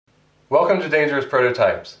Welcome to Dangerous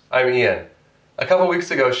Prototypes. I'm Ian. A couple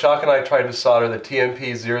weeks ago, Shock and I tried to solder the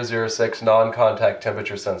TMP006 non-contact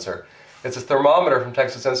temperature sensor. It's a thermometer from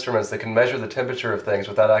Texas Instruments that can measure the temperature of things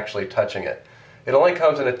without actually touching it. It only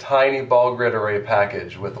comes in a tiny ball grid array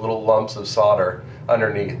package with little lumps of solder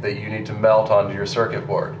underneath that you need to melt onto your circuit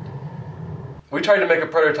board. We tried to make a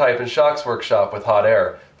prototype in Shock's workshop with hot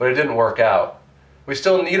air, but it didn't work out. We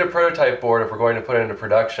still need a prototype board if we're going to put it into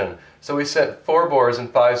production, so we sent 4 boards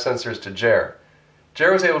and 5 sensors to Jer.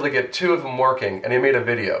 Jer was able to get 2 of them working, and he made a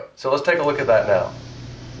video. So let's take a look at that now.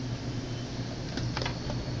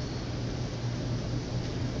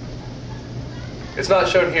 It's not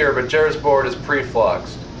shown here, but Jer's board is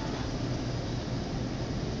pre-fluxed.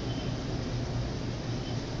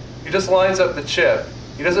 He just lines up the chip.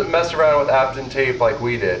 He doesn't mess around with Apton tape like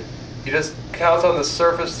we did. He just counts on the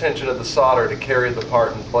surface tension of the solder to carry the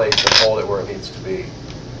part in place and hold it where it needs to be.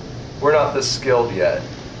 We're not this skilled yet.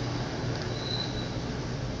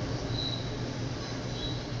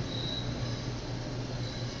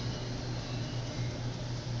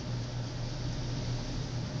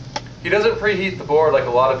 He doesn't preheat the board like a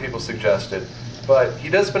lot of people suggested, but he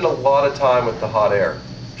does spend a lot of time with the hot air.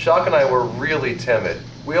 Shock and I were really timid.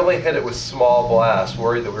 We only hit it with small blasts,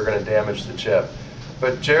 worried that we were going to damage the chip.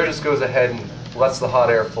 But Jer just goes ahead and lets the hot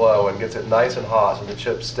air flow and gets it nice and hot so the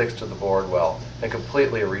chip sticks to the board well and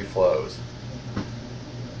completely reflows.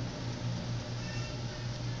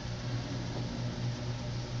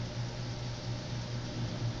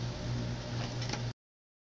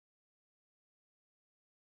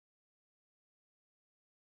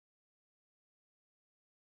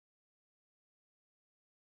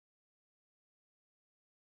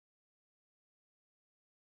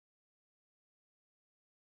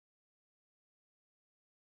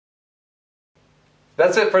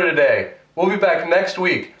 That's it for today. We'll be back next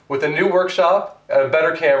week with a new workshop and a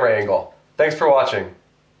better camera angle. Thanks for watching.